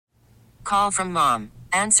Call from mom.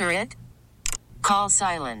 Answer it. Call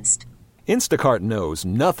silenced. Instacart knows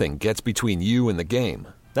nothing gets between you and the game.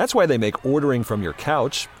 That's why they make ordering from your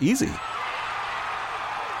couch easy.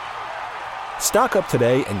 Stock up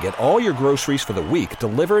today and get all your groceries for the week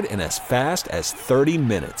delivered in as fast as 30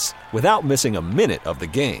 minutes without missing a minute of the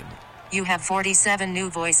game. You have 47 new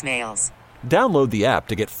voicemails. Download the app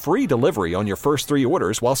to get free delivery on your first 3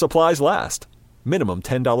 orders while supplies last. Minimum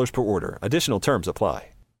 $10 per order. Additional terms apply.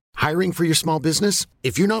 Hiring for your small business?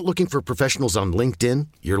 If you're not looking for professionals on LinkedIn,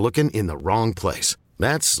 you're looking in the wrong place.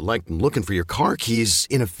 That's like looking for your car keys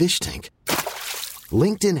in a fish tank.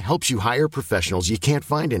 LinkedIn helps you hire professionals you can't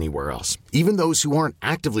find anywhere else, even those who aren't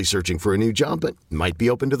actively searching for a new job but might be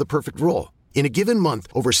open to the perfect role. In a given month,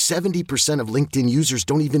 over 70% of LinkedIn users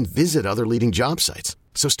don't even visit other leading job sites.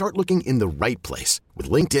 So start looking in the right place. With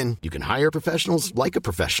LinkedIn, you can hire professionals like a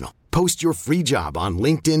professional. Post your free job on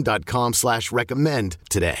linkedin.com/recommend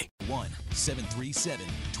today.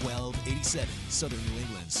 1-737-1287. Southern New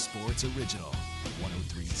England Sports Original.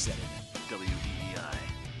 103.7 WEEI.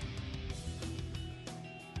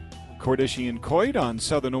 Cordischi and Coit on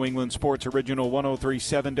Southern New England Sports Original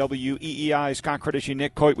 103.7 WEEI. Scott Cordischi,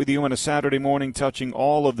 Nick Coit with you on a Saturday morning, touching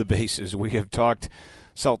all of the bases. We have talked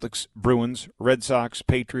Celtics, Bruins, Red Sox,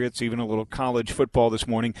 Patriots, even a little college football this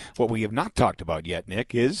morning. What we have not talked about yet,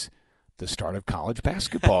 Nick, is the start of college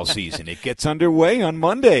basketball season. It gets underway on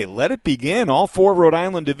Monday. Let it begin. All 4 Rhode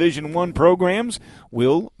Island Division I programs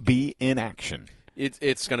will be in action.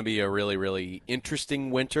 It's going to be a really, really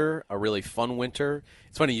interesting winter, a really fun winter.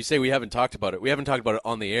 It's funny, you say we haven't talked about it. We haven't talked about it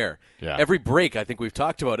on the air. Yeah. Every break, I think we've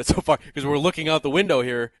talked about it so far because we're looking out the window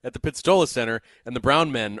here at the Pistola Center, and the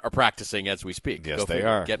Brown men are practicing as we speak. Yes, they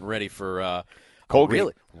are. Getting ready for Colgate.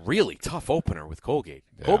 Really, really tough opener with Colgate.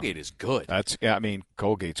 Yeah. Colgate is good.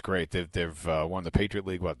 Colgate's great. They've won the Patriot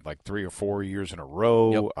League, like 3 or 4 years in a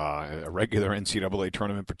row, Yep. A regular NCAA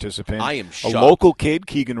tournament participant. I am shocked. A local kid,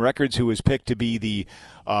 Keegan Records, who was picked to be the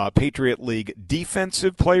Patriot League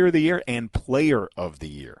Defensive Player of the Year and Player of the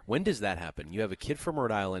Year. When does that happen? You have a kid from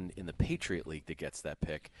Rhode Island in the Patriot League that gets that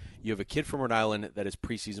pick. You have a kid from Rhode Island that is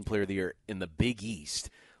preseason Player of the Year in the Big East.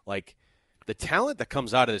 Like, the talent that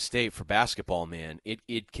comes out of the state for basketball, man,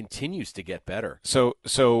 it continues to get better. So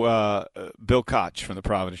Bill Koch from the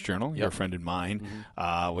Providence Journal, your friend and mine,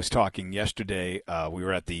 was talking yesterday. We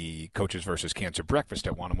were at the Coaches versus Cancer breakfast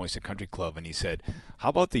at Wannamoisa Country Club, and he said, how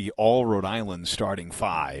about the all Rhode Island starting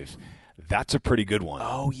 5? That's a pretty good one.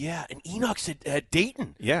 Oh, yeah, and Enoch's at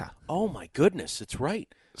Dayton. Yeah. Oh, my goodness, it's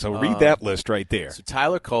right. So read that list right there. So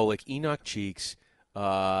Tyler Kolick, Enoch Cheeks,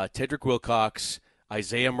 Tedrick Wilcox,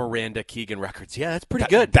 Isaiah Miranda, Keegan Records. Yeah, that's pretty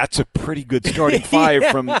good. That's a pretty good starting 5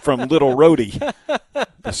 from Little Rhodey,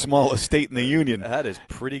 the smallest state in the union. That is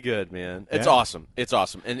pretty good, man. It's Yeah. awesome. It's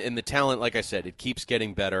awesome. And the talent, like I said, it keeps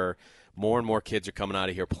getting better. More and more kids are coming out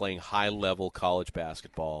of here playing high-level college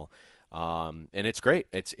basketball. And it's great.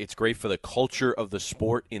 It's great for the culture of the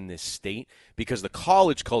sport in this state because the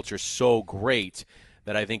college culture is so great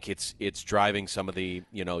that I think it's driving some of the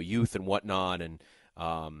youth and whatnot. And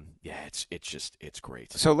it's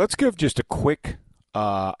great. So let's give just a quick,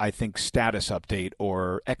 I think, status update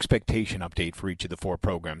or expectation update for each of the 4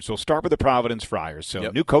 programs. So we'll start with the Providence Friars. So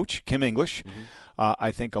new coach, Kim English.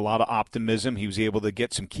 I think a lot of optimism. He was able to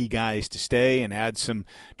get some key guys to stay and add some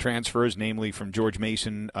transfers, namely from George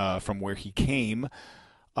Mason, from where he came.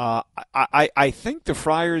 I think the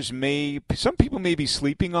Friars some people may be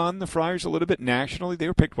sleeping on the Friars a little bit nationally. They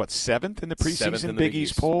were picked, 7th in the preseason Big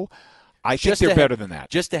East poll? I think they're better than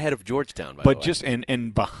that. Just ahead of Georgetown, by the way.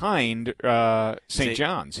 And behind St.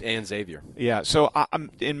 John's. And Xavier. Yeah, so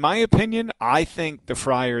in my opinion, I think the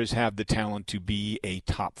Friars have the talent to be a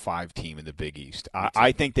top 5 team in the Big East.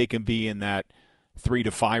 I think they can be in that 3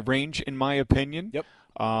 to 5 range, in my opinion. Yep.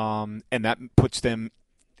 And that puts them,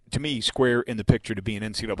 to me, square in the picture to be an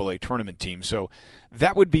NCAA tournament team. So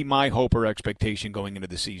that would be my hope or expectation going into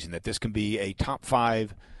the season, that this can be a top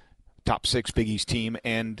 5, top 6 Big East team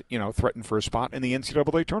and, threaten for a spot in the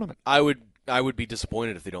NCAA tournament. I would be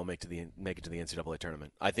disappointed if they don't make it to the NCAA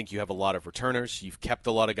tournament. I think you have a lot of returners. You've kept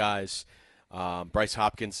a lot of guys. Bryce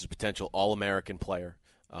Hopkins is a potential All-American player.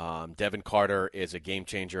 Devin Carter is a game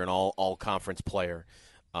changer and all-conference player.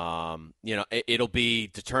 It'll be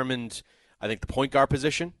determined. I think the point guard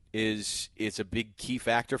position is a big key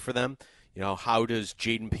factor for them. How does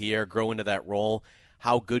Jaden Pierre grow into that role?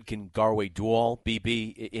 How good can Garway Dual be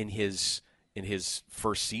in his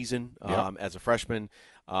first season as a freshman?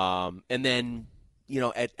 And then,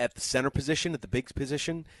 at the center position, at the big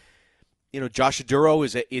position, Josh Aduro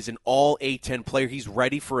is an all A-10 player. He's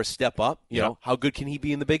ready for a step up. You know, how good can he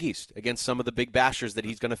be in the Big East against some of the big bashers that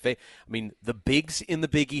he's going to face? I mean, the bigs in the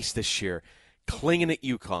Big East this year, Klingon at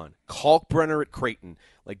UConn, Kalkbrenner at Creighton.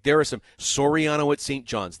 Like, there are some Soriano at St.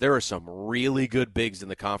 John's. There are some really good bigs in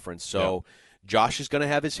the conference. So Josh is going to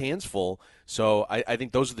have his hands full. So I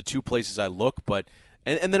think those are the two places I look. But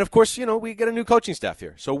and then, of course, we get a new coaching staff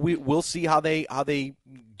here. So we'll see how they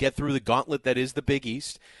get through the gauntlet that is the Big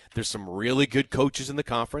East. There's some really good coaches in the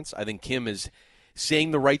conference. I think Kim is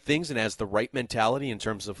saying the right things and has the right mentality in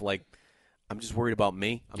terms of, like, I'm just worried about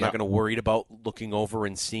me. I'm not going to worry about looking over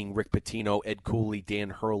and seeing Rick Pitino, Ed Cooley, Dan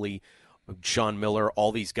Hurley, Sean Miller,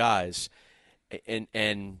 all these guys.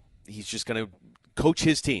 And he's just going to coach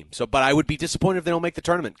his team. But I would be disappointed if they don't make the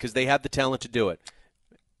tournament because they have the talent to do it.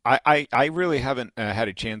 I really haven't had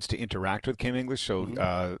a chance to interact with Kim English,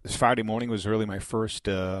 so this Friday morning was really my first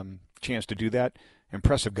chance to do that.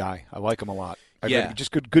 Impressive guy. I like him a lot.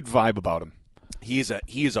 Just good vibe about him. He is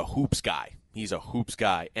a hoops guy. He's a hoops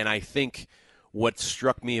guy. And I think what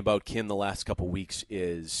struck me about Kim the last couple weeks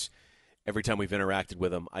is every time we've interacted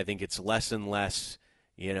with him, I think it's less and less,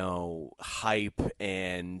 hype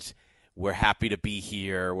and we're happy to be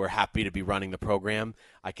here. We're happy to be running the program.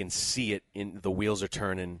 I can see it the wheels are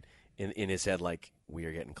turning in his head like, we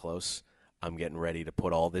are getting close. I'm getting ready to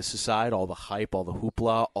put all this aside, all the hype, all the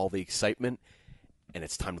hoopla, all the excitement, and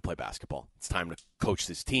it's time to play basketball. It's time to coach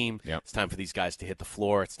this team. Yep. It's time for these guys to hit the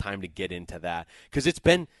floor. It's time to get into that. Because it's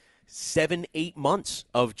been 7-8 months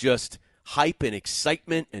of just hype and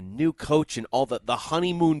excitement and new coach and all the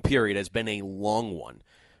honeymoon period has been a long one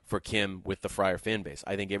for Kim with the Friar fan base.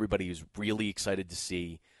 I think everybody is really excited to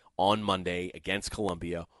see on Monday against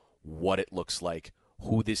Columbia what it looks like,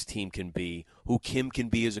 who this team can be, who Kim can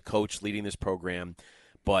be as a coach leading this program.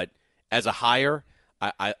 But as a hire,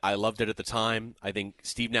 I loved it at the time. I think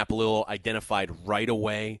Steve Napolillo identified right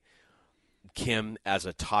away Kim as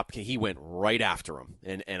a top. He went right after him,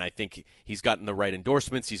 and I think he's gotten the right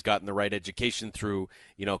endorsements. He's gotten the right education through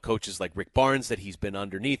coaches like Rick Barnes that he's been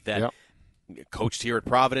underneath that coached here at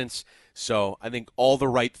Providence. So I think all the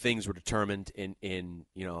right things were determined in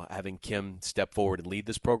having Kim step forward and lead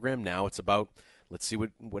this program. Now it's about let's see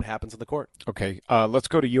what happens on the court. Okay, let's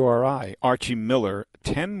go to URI. Archie Miller,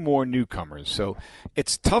 10 more newcomers. So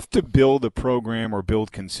it's tough to build a program or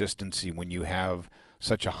build consistency when you have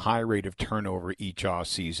such a high rate of turnover each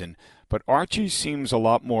offseason. But Archie seems a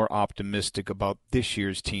lot more optimistic about this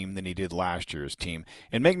year's team than he did last year's team.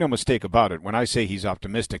 And make no mistake about it, when I say he's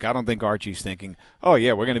optimistic, I don't think Archie's thinking, oh,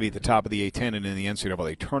 yeah, we're going to be at the top of the A-10 and in the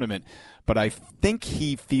NCAA tournament. But I think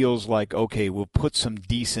he feels like, okay, we'll put some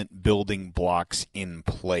decent building blocks in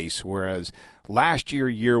place, whereas last year,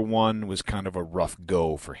 year one, was kind of a rough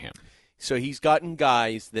go for him. So he's gotten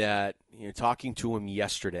guys that, talking to him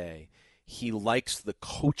yesterday, he likes the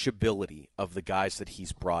coachability of the guys that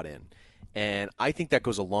he's brought in. And I think that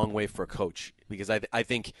goes a long way for a coach because I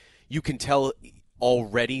think you can tell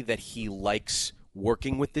already that he likes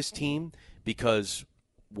working with this team because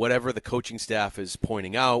whatever the coaching staff is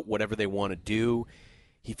pointing out, whatever they want to do,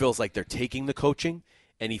 he feels like they're taking the coaching,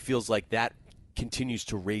 and he feels like that continues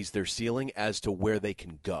to raise their ceiling as to where they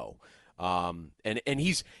can go. And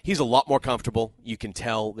he's a lot more comfortable. You can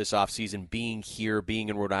tell this offseason being here, being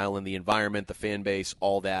in Rhode Island, the environment, the fan base,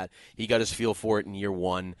 all that. He got his feel for it in year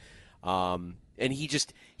one. And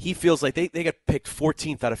he feels like they got picked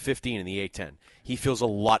 14th out of 15 in the A-10. He feels a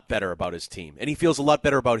lot better about his team. And he feels a lot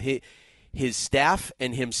better about his staff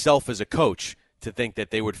and himself as a coach to think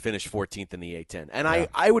that they would finish 14th in the A-10. And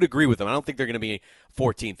I would agree with him. I don't think they're going to be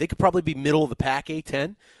 14th. They could probably be middle of the pack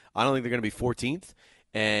A-10. I don't think they're going to be 14th.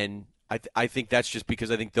 And I think that's just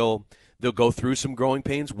because I think they'll go through some growing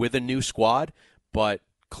pains with a new squad, but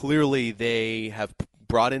clearly they have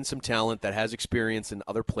brought in some talent that has experience in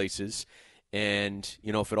other places, and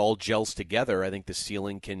if it all gels together, I think the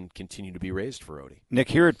ceiling can continue to be raised for Odie. Nick,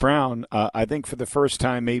 here at Brown, I think for the first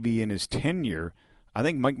time maybe in his tenure, I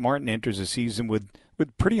think Mike Martin enters the season with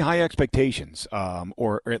pretty high expectations,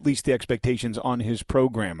 or at least the expectations on his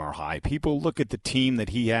program are high. People look at the team that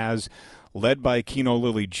he has, led by Keno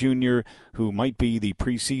Lilly Jr., who might be the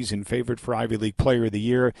preseason favorite for Ivy League Player of the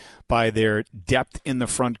Year, by their depth in the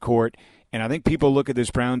front court. And I think people look at this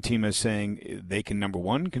Brown team as saying they can, number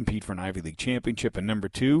one, compete for an Ivy League championship, and number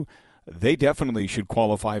two, they definitely should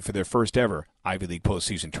qualify for their first ever Ivy League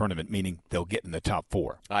postseason tournament, meaning they'll get in the top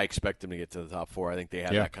four. I expect them to get to the top four. I think they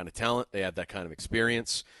have that kind of talent. They have that kind of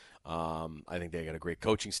experience. I think they got a great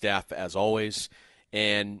coaching staff, as always.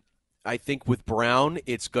 And I think with Brown,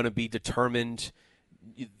 it's going to be determined.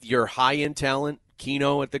 Your high-end talent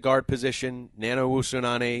Keno at the guard position. Nana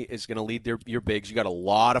Usunane is going to lead your bigs. You got a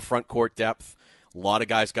lot of front court depth. A lot of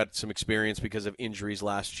guys got some experience because of injuries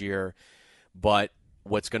last year. But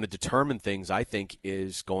what's going to determine things, I think,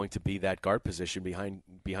 is going to be that guard position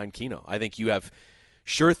behind Keno. I think you have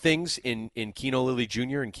sure things in Keno Lilly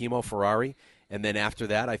Jr. and Kimo Ferrari, and then after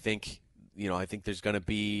that, I think there's going to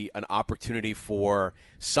be an opportunity for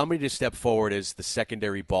somebody to step forward as the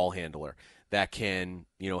secondary ball handler that can,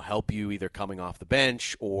 help you either coming off the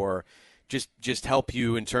bench or just help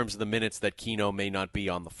you in terms of the minutes that Keno may not be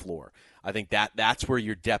on the floor. I think that's where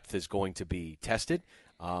your depth is going to be tested.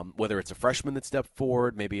 Whether it's a freshman that stepped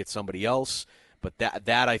forward, maybe it's somebody else, but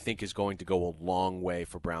that I think is going to go a long way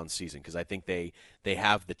for Brown's season because I think they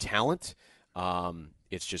have the talent.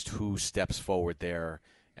 It's just who steps forward there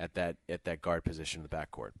at that guard position in the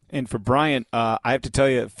backcourt. And for Bryant, I have to tell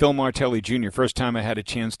you, Phil Martelli Jr., first time I had a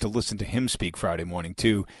chance to listen to him speak Friday morning,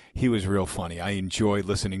 too, he was real funny. I enjoyed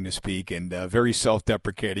listening to speak and very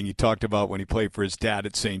self-deprecating. He talked about when he played for his dad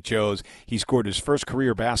at St. Joe's. He scored his first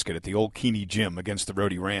career basket at the old Keeney Gym against the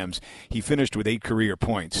Rhody Rams. He finished with 8 career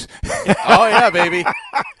points. Oh, yeah, baby.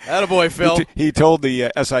 Attaboy, Phil. He told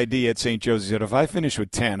the SID at St. Joe's, he said, if I finish with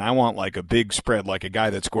 10, I want like a big spread like a guy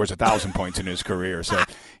that scores 1,000 points in his career. So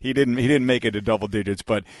he didn't make it to double digits,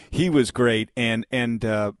 but he was great. And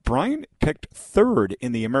Bryant picked third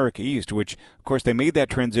in the America East, which, of course, they made that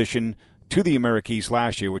transition to the America East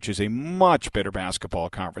last year, which is a much better basketball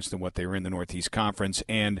conference than what they were in the Northeast Conference.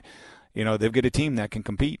 And, they've got a team that can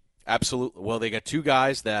compete. Absolutely. Well, they got 2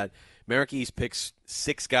 guys that America East picks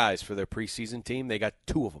 6 guys for their preseason team. They got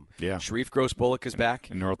 2 of them. Yeah. Sharif Gross-Bullock is back.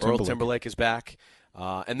 And Earl Timberlake is back.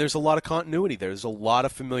 And there's a lot of continuity there. There's a lot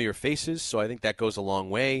of familiar faces, so I think that goes a long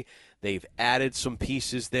way. They've added some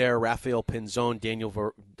pieces there, Rafael Pinzon,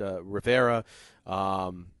 Daniel Rivera,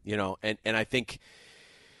 and I think,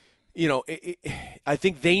 I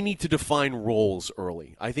think they need to define roles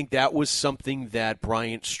early. I think that was something that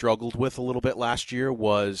Bryant struggled with a little bit last year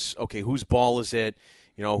was, okay, whose ball is it?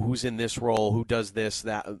 Who's in this role, who does this,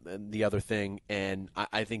 that, and the other thing, and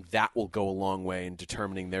I think that will go a long way in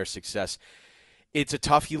determining their success. It's a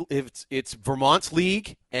tough. It's Vermont's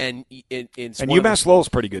league, and UMass Lowell's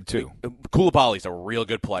pretty good too. Koulibaly's a real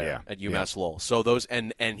good player at UMass Lowell. So those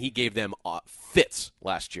and he gave them fits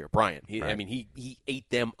last year. Bryant, he ate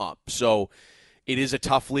them up. So it is a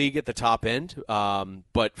tough league at the top end.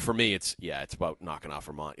 But for me, it's about knocking off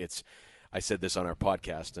Vermont. I said this on our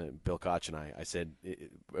podcast, Bill Koch and I said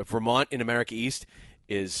Vermont in America East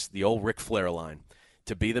is the old Ric Flair line.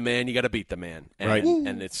 To be the man, you got to beat the man. And, right.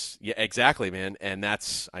 And it's, exactly, man. And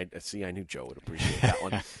that's, I knew Joe would appreciate that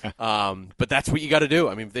one. But that's what you got to do.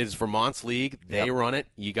 I mean, it's Vermont's league. They run it.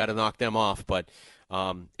 You got to knock them off. But,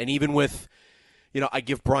 and even with, I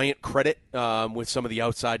give Bryant credit with some of the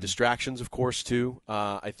outside distractions, of course, too.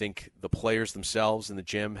 I think the players themselves in the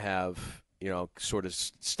gym have, sort of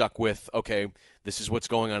stuck with, okay, this is what's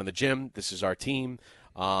going on in the gym. This is our team.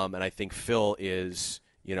 And I think Phil is,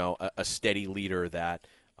 a steady leader that,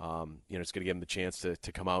 it's going to give him the chance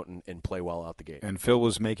to come out and play well out the gate. And Phil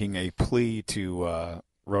was making a plea to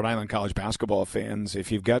Rhode Island college basketball fans.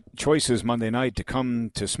 If you've got choices Monday night to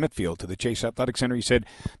come to Smithfield, to the Chase Athletic Center, he said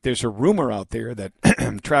there's a rumor out there that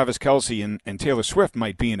Travis Kelce and Taylor Swift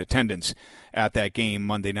might be in attendance at that game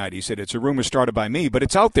Monday night. He said it's a rumor started by me, but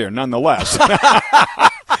it's out there nonetheless.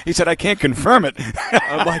 He said, I can't confirm it.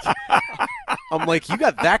 I'm like, you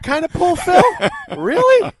got that kind of pull, Phil?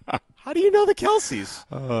 Really? How do you know the Kelce's?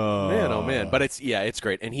 Oh, man. But it's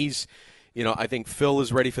great. And he's, I think Phil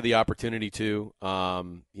is ready for the opportunity too. A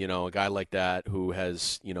guy like that who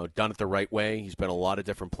has, done it the right way. He's been a lot of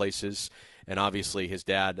different places. And obviously his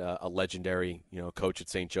dad, a legendary, coach at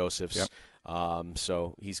St. Joseph's. Yep.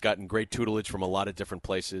 So he's gotten great tutelage from a lot of different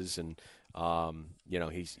places. And,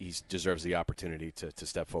 he deserves the opportunity to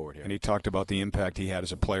step forward here. And he talked about the impact he had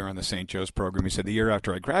as a player on the St. Joe's program. He said the year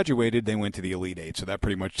after I graduated, they went to the Elite Eight. So that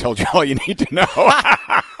pretty much tells you all you need to know.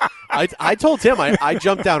 I told him I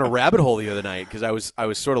jumped down a rabbit hole the other night because I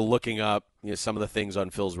was sort of looking up some of the things on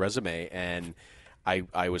Phil's resume, and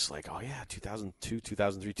I was like, oh yeah, 2002,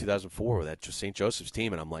 2003, 2004, that St. Joseph's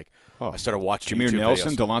team, and I'm like, I started watching Jameer YouTube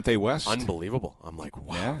Nelson, videos. Delonte West, unbelievable. I'm like,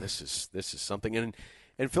 wow, this is something.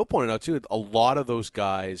 And Phil pointed out, too, a lot of those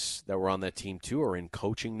guys that were on that team, too, are in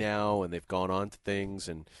coaching now, and they've gone on to things.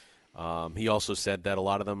 And he also said that a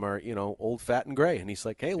lot of them are, old, fat, and gray. And he's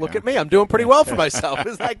like, hey, look at me. I'm doing pretty well for myself.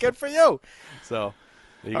 Isn't that good for you? So,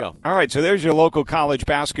 There you go. All right, so there's your local college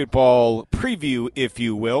basketball preview, if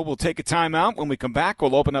you will. We'll take a timeout. When we come back,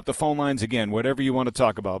 we'll open up the phone lines again. Whatever you want to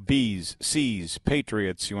talk about, Bees, C's,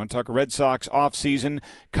 Patriots. You want to talk Red Sox, off-season,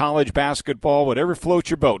 college basketball, whatever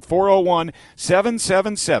floats your boat.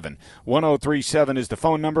 401-777-1037 is the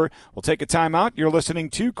phone number. We'll take a timeout. You're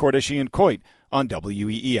listening to Cordischi and Coit on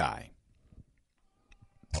WEEI.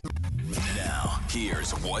 Now,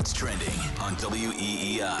 here's what's trending on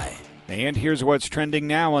WEEI. And here's what's trending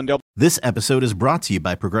now on This episode is brought to you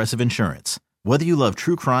by Progressive Insurance. Whether you love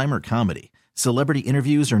true crime or comedy, celebrity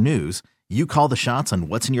interviews or news, you call the shots on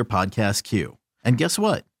what's in your podcast queue. And guess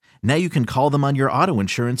what? Now you can call them on your auto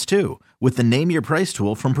insurance too with the Name Your Price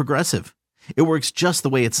tool from Progressive. It works just the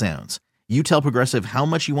way it sounds. You tell Progressive how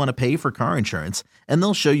much you want to pay for car insurance, and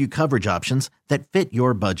they'll show you coverage options that fit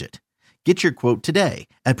your budget. Get your quote today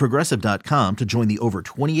at Progressive.com to join the over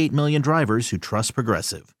 28 million drivers who trust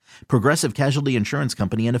Progressive. Progressive Casualty Insurance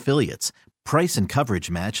Company and Affiliates. Price and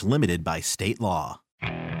coverage match limited by state law.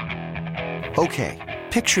 Okay,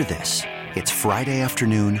 picture this. It's Friday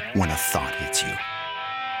afternoon when a thought hits you.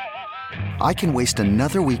 I can waste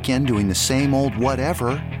another weekend doing the same old whatever,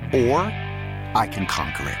 or I can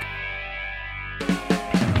conquer it.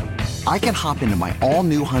 I can hop into my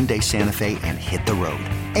all-new Hyundai Santa Fe and hit the road.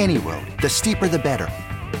 Any road. The steeper, the better.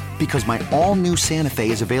 Because my all-new Santa Fe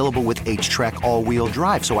is available with H-Track all-wheel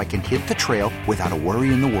drive, so I can hit the trail without a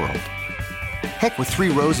worry in the world. Heck, with 3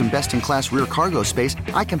 rows and best-in-class rear cargo space,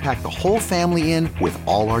 I can pack the whole family in with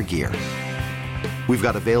all our gear. We've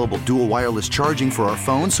got available dual wireless charging for our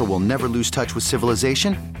phones, so we'll never lose touch with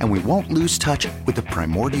civilization, and we won't lose touch with the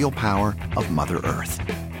primordial power of Mother Earth.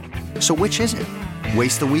 So which is it?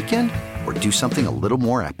 Waste the weekend or do something a little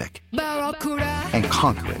more epic? And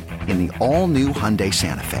conquer it in the all-new Hyundai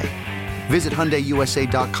Santa Fe. Visit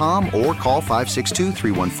HyundaiUSA.com or call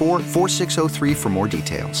 562-314-4603 for more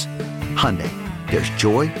details. Hyundai, there's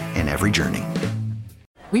joy in every journey.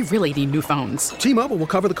 We really need new phones. T-Mobile will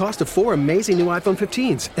cover the cost of 4 amazing new iPhone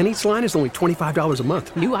 15s, and each line is only $25 a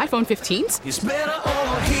month. New iPhone 15s? It's better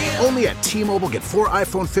over here. Only at T-Mobile, get 4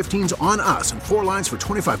 iPhone 15s on us and 4 lines for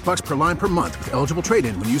 $25 per line per month with eligible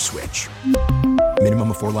trade-in when you switch.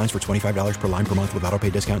 Minimum of 4 lines for $25 per line per month with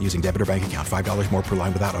autopay discount using debit or bank account. $5 more per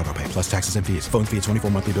line without autopay, plus taxes and fees. Phone fee at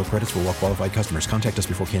 24 monthly bill credits for well-qualified customers. Contact us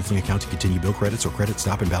before canceling account to continue bill credits or credit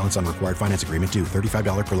stop and balance on required finance agreement due.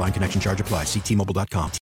 $35 per line connection charge applies. See T-Mobile.com.